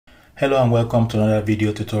Hello and welcome to another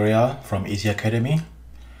video tutorial from Easy Academy.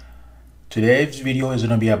 Today's video is going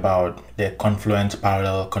to be about the Confluent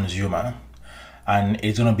Parallel Consumer, and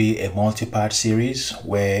it's going to be a multi-part series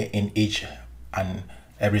where in each and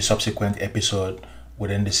every subsequent episode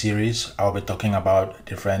within the series I'll be talking about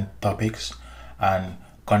different topics and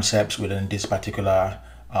concepts within this particular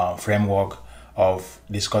framework of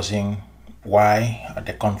discussing why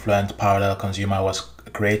the Confluent Parallel Consumer was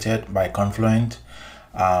created by Confluent,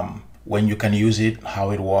 when you can use it, how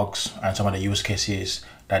it works, and some of the use cases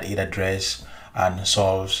that it addresses and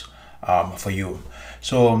solves for you.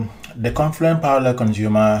 So the Confluent Parallel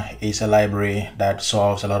Consumer is a library that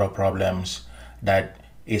solves a lot of problems that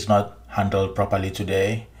is not handled properly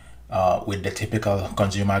today with the typical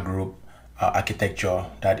consumer group architecture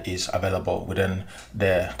that is available within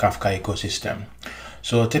the Kafka ecosystem.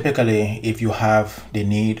 So typically, if you have the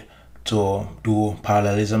need to do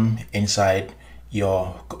parallelism inside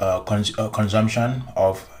your consumption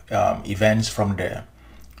of events from the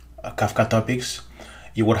Kafka topics,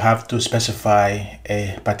 you would have to specify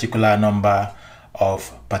a particular number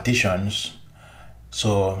of partitions.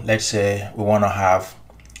 So let's say we want to have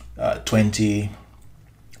 20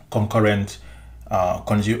 concurrent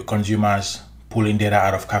consumers pulling data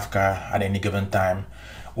out of Kafka at any given time.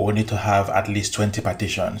 We will need to have at least 20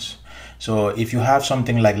 partitions. So if you have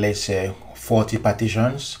something like, let's say, 40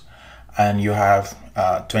 partitions and you have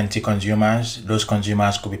 20 consumers, those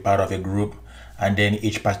consumers could be part of a group, and then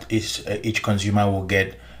each consumer will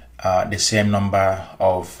get the same number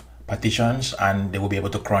of partitions, and they will be able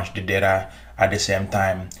to crunch the data at the same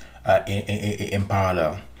time in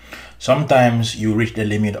parallel. Sometimes you reach the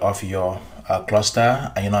limit of your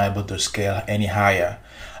cluster and you're not able to scale any higher,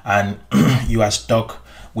 and you are stuck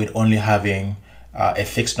with only having a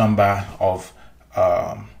fixed number of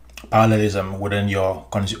parallelism within your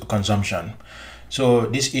consumption. So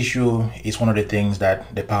this issue is one of the things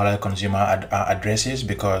that the parallel consumer addresses,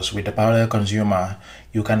 because with the parallel consumer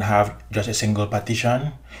you can have just a single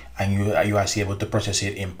partition and you are able to process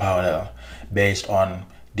it in parallel based on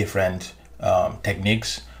different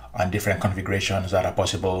techniques and different configurations that are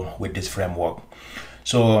possible with this framework.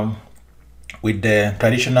 So with the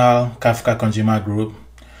traditional Kafka consumer group,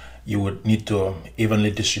 you would need to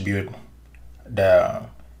evenly distribute the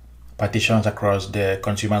partitions across the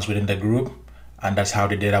consumers within the group, and that's how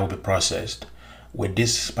the data will be processed. With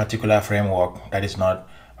this particular framework, that is not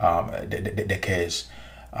the case.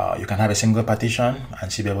 You can have a single partition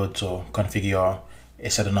and still be able to configure a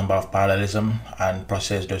certain number of parallelism and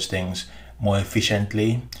process those things more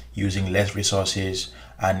efficiently using less resources,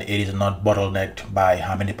 and it is not bottlenecked by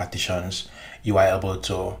how many partitions you are able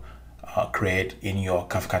to create in your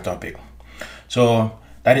Kafka topic. So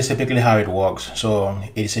that is typically how it works. So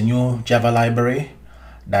it's a new Java library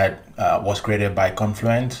that was created by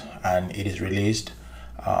Confluent, and it is released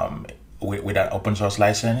with an open source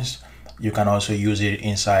license. You can also use it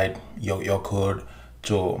inside your code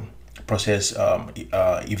to process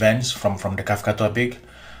events from the Kafka topic,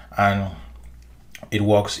 and it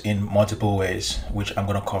works in multiple ways, which I'm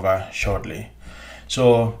going to cover shortly.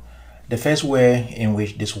 So the first way in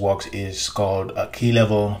which this works is called key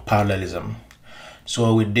level parallelism.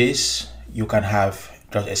 So with this, you can have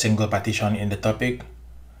just a single partition in the topic,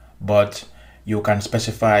 but you can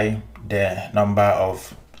specify the number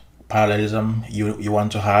of parallelism you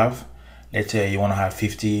want to have. Let's say you want to have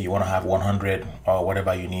 50, you want to have 100, or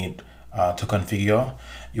whatever you need to configure.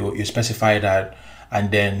 You specify that,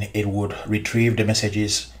 and then it would retrieve the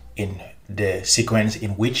messages in the sequence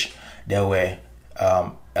in which they were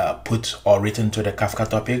put or written to the Kafka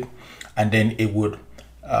topic, and then it would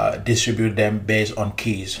distribute them based on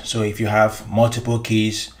keys. So if you have multiple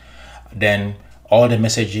keys, then all the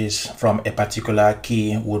messages from a particular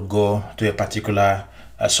key would go to a particular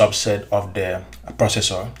subset of the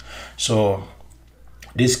processor. So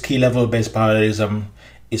this key level based parallelism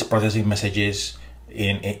is processing messages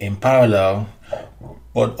in parallel,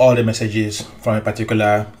 but all the messages from a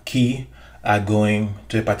particular key are going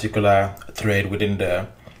to a particular thread within the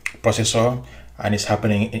processor, and it's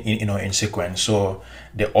happening in sequence. So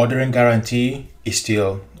the ordering guarantee is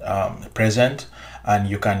still present, and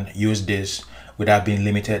you can use this without being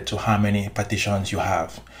limited to how many partitions you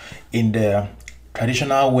have. In the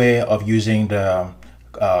traditional way of using the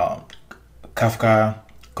Kafka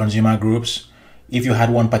consumer groups, if you had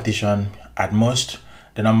one partition, at most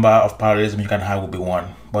the number of parallelism you can have will be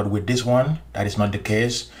one. But with this one, that is not the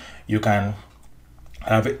case. You can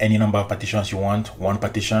have any number of partitions you want, one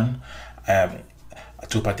partition,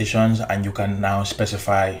 two partitions, and you can now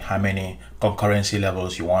specify how many concurrency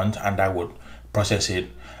levels you want, and that would process it.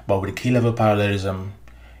 But with key level parallelism,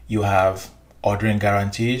 you have ordering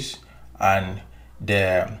guarantees, and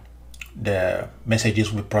the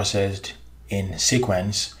messages will be processed in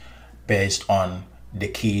sequence based on the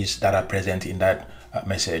keys that are present in that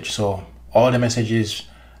message. So all the messages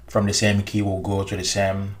from the same key will go to the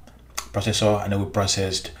same processor and they will be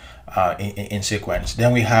processed in sequence.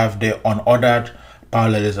 Then we have the unordered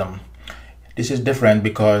parallelism. This is different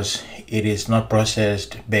because it is not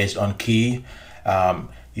processed based on key.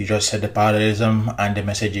 You just set the parallelism and the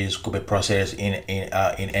messages could be processed in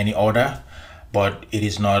any order, but it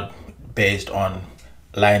is not based on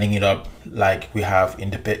lining it up like we have in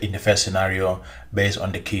the first scenario based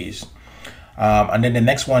on the keys. And then the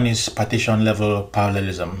next one is partition level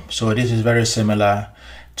parallelism. So this is very similar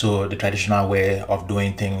to the traditional way of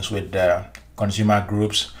doing things with the consumer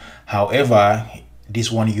groups. However,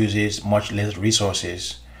 this one uses much less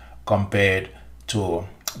resources compared to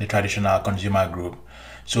the traditional consumer group.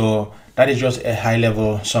 So that is just a high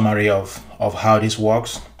level summary of how this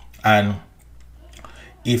works. And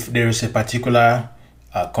if there is a particular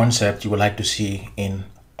concept you would like to see in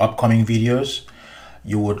upcoming videos,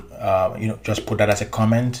 you would just put that as a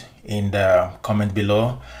comment in the comment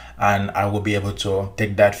below, and I will be able to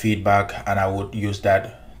take that feedback and I would use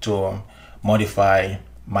that to modify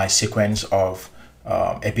my sequence of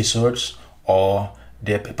episodes or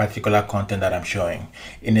the particular content that I'm showing.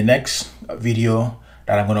 In the next video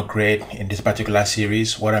that I'm going to create in this particular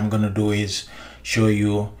series, what I'm going to do is show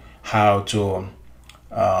you how to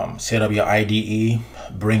set up your IDE,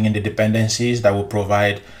 bring in the dependencies that will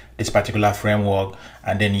provide this particular framework,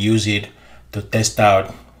 and then use it to test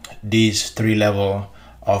out these 3 levels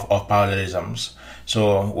of parallelisms.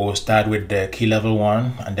 So we'll start with the key level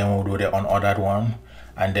one, and then we'll do the unordered one,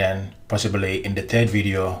 and then possibly in the 3rd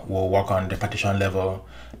video we'll work on the partition level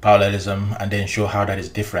parallelism and then show how that is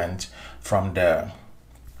different from the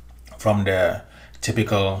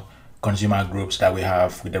typical consumer groups that we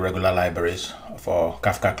have with the regular libraries for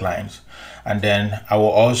Kafka clients. And then I will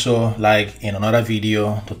also like in another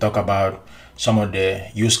video to talk about some of the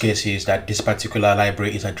use cases that this particular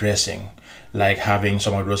library is addressing, like having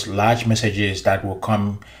some of those large messages that will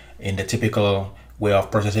come in the typical way of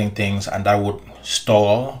processing things, and that would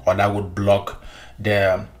stall or that would block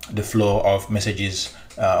the flow of messages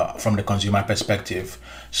from the consumer perspective.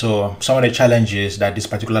 So some of the challenges that this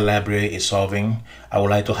particular library is solving, I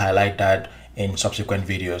would like to highlight that in subsequent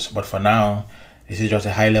videos. But for now, this is just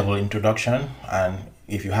a high-level introduction, and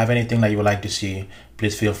if you have anything that you would like to see,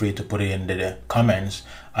 please feel free to put it in the comments,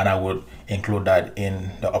 and I would include that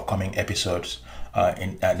in the upcoming episodes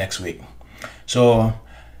next week. So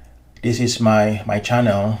this is my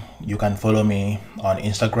channel. You can follow me on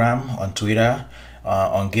Instagram, on Twitter,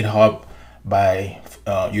 on GitHub by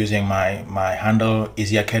using my handle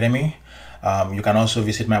Easy Academy. You can also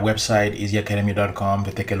visit my website easyacademy.com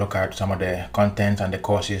to take a look at some of the content and the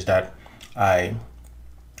courses that I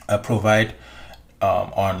provide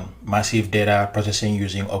on massive data processing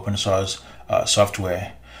using open source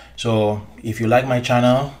software. So if you like my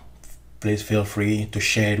channel, please feel free to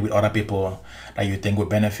share it with other people that you think will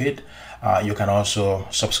benefit. You can also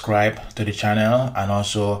subscribe to the channel and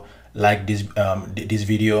also like this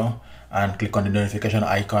video and click on the notification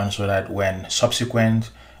icon so that when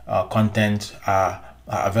subsequent content are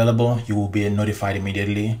available, you will be notified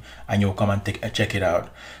immediately and you'll come and check it out.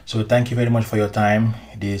 So thank you very much for your time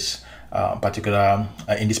in this particular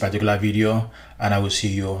video, and I will see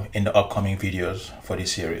you in the upcoming videos for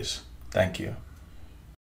this series. Thank you.